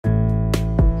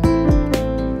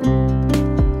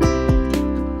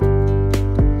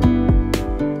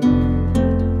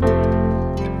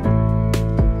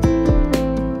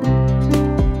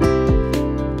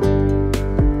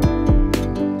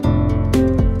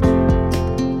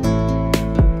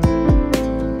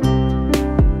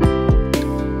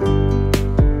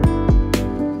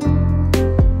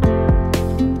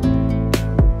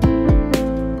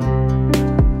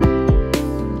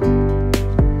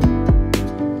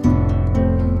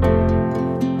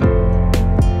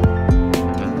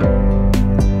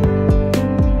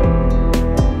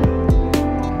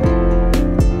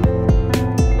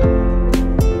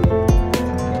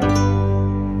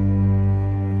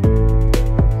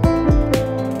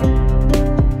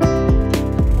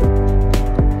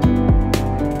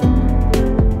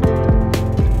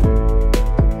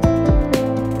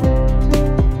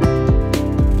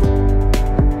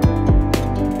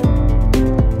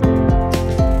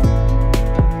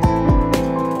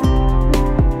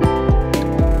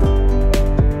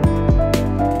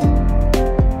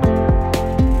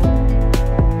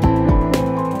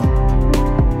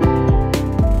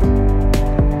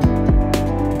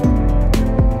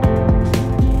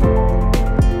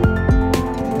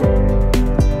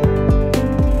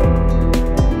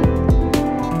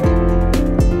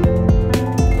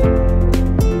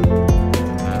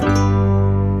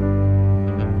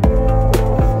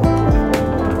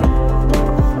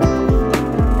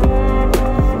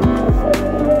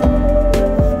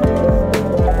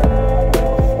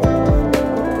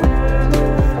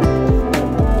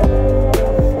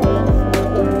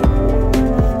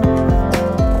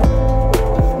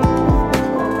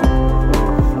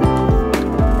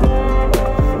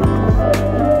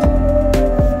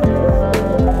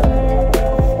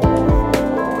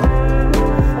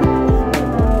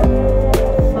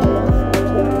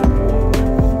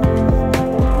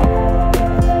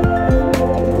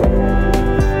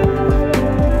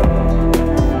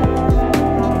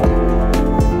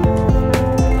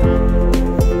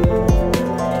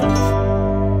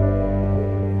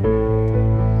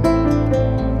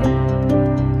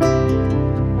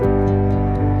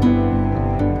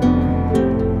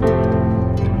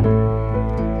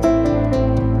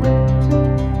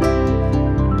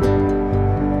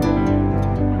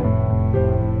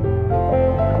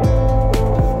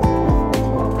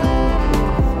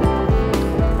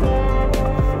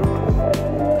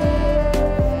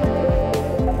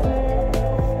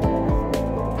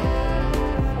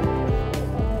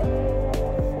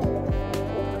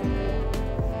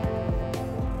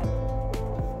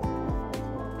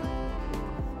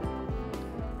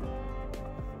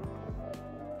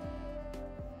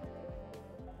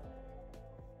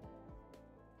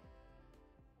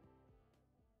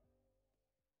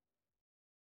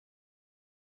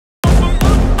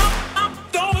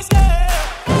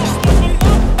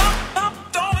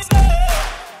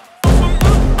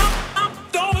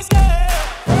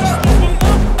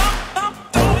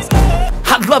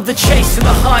love the chase and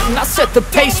the hunt, and I set the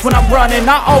pace when I'm running.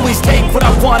 I always take what I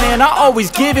want and I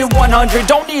always give it 100.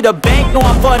 Don't need a bank, no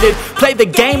I'm funded. Play the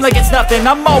game like it's nothing.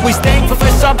 I'm always thankful for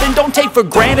something. Don't take for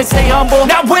granted, stay humble.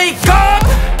 Now wake up!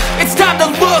 It's time to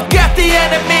look at the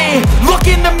enemy. Look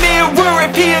in the mirror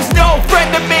if he is no friend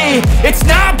to me. It's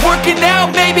not working out,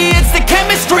 maybe it's the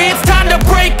chemistry. It's time to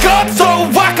break up so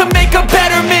I can make a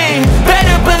better me.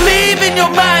 Better believe in your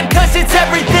mind, cause it's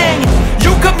everything.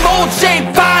 You can mold, shape,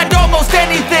 find almost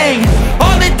anything.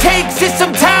 All it takes is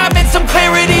some time and some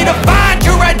clarity to find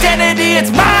your identity.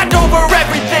 It's mind over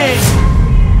everything.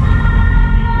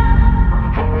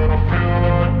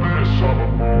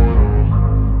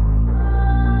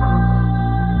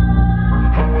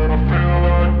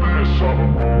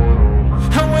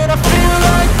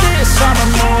 I'm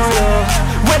immortal.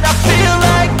 When I feel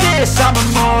like this, I'm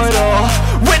immortal.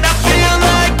 When I feel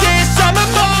like this, I'm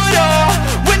immortal.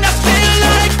 When I feel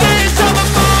like this, I'm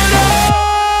immortal.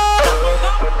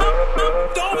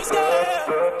 Don't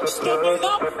stop. Step up.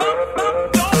 Don't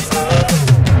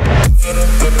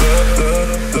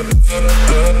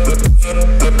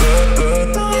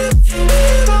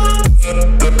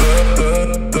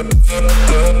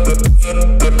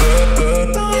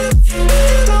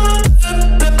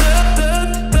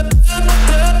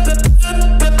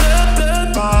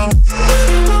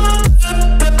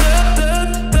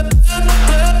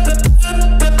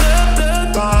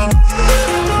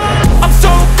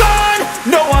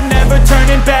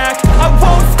back. I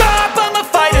won't stop, I'ma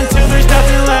fight until there's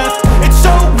nothing left. It's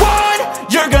so what?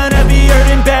 You're gonna be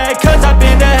hurting bad, cause I've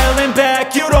been to hell and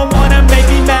back. You don't wanna make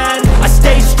me mad. I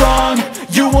stay strong,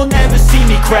 you will never see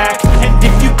me crack. And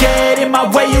if you get in my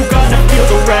way, you're gonna feel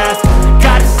the wrath.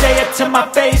 Gotta say it to my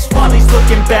face while he's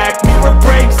looking back. Mirror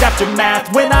breaks after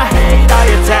math, when I hate I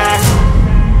attack.